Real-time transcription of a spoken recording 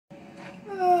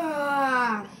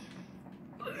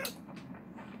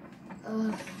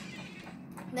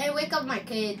They wake up my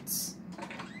kids.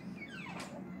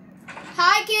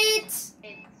 Hi, kids.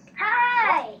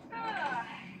 Hi.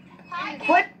 Hi, kids.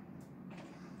 What?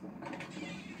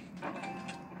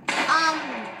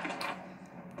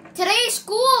 Today's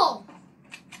school.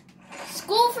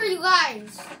 School for you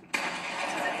guys.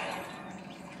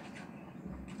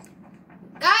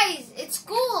 Guys, it's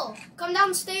school. Come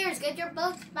downstairs. Get your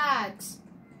book bags.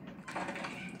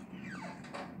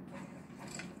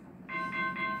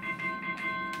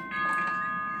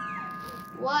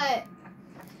 What?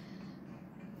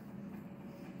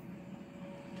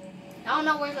 I don't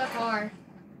know where's the car.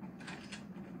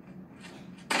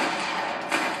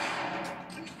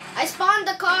 I spawned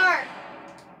the car.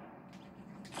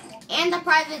 And the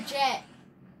private jet.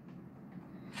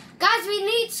 Guys, we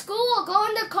need school. Go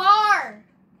in the car.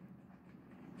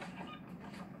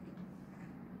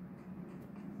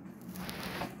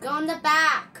 Go in the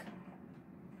back.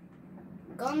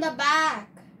 Go in the back.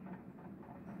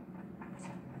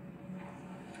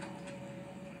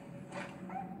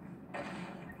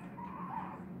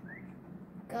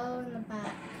 Go in the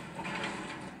back.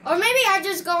 Or maybe I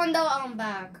just go in the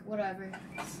back. Whatever.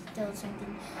 Still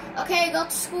something. Okay, go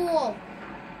to school.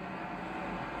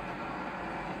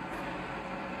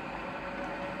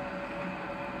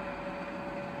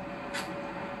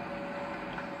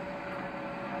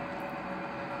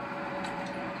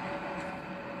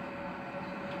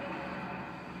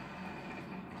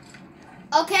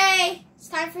 Okay, it's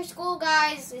time for school,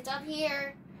 guys. It's up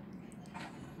here.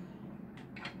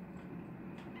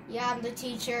 Yeah, I'm the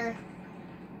teacher.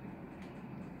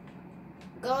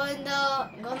 Go in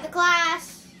the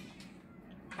class.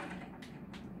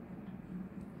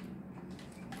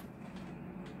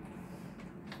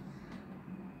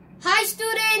 Hi,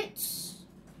 students.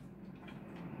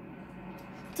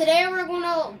 Today we're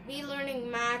gonna be learning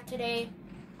math today.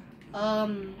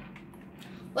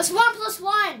 What's 1 plus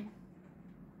 1?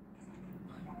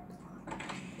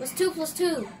 What's 2 plus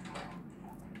 2?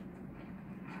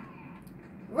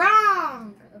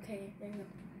 Wrong. Okay, there you go.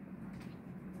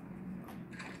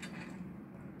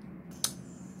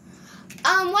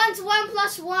 What's 1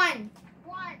 plus 1?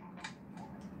 1.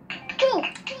 2.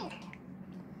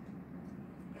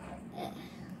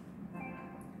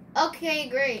 Okay,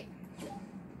 great.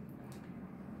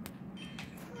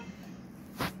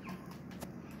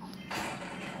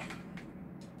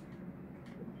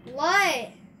 What?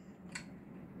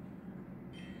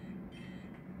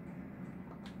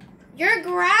 You're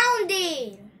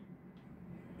grounded.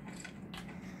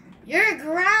 You're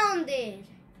grounded.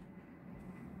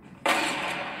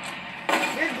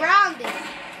 You're grounded.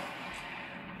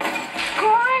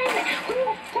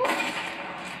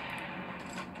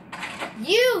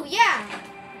 You, yeah.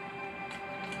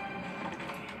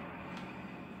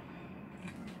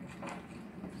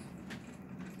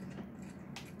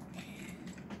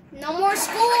 No more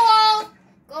school.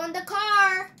 Go in the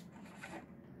car.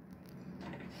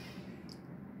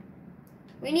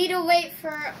 We need to wait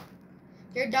for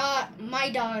my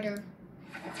daughter.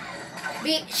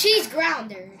 She's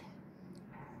grounded.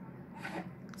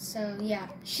 So yeah,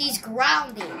 she's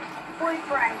grounded.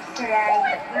 Boyfriends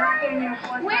today. You're not getting your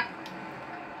boyfriend.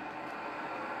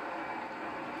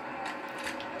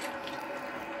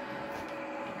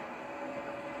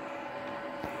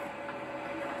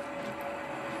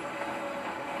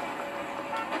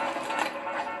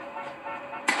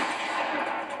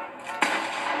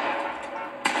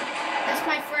 That's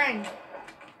my friend.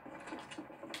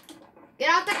 Get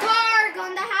out the car. Go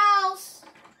in the house.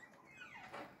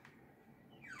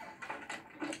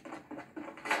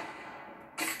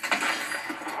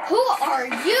 Who are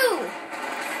you?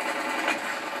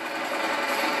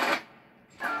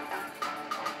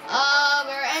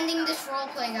 We're ending this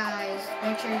roleplay, guys.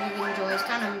 Make sure you enjoy. It's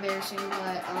kind of embarrassing,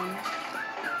 but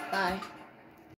bye.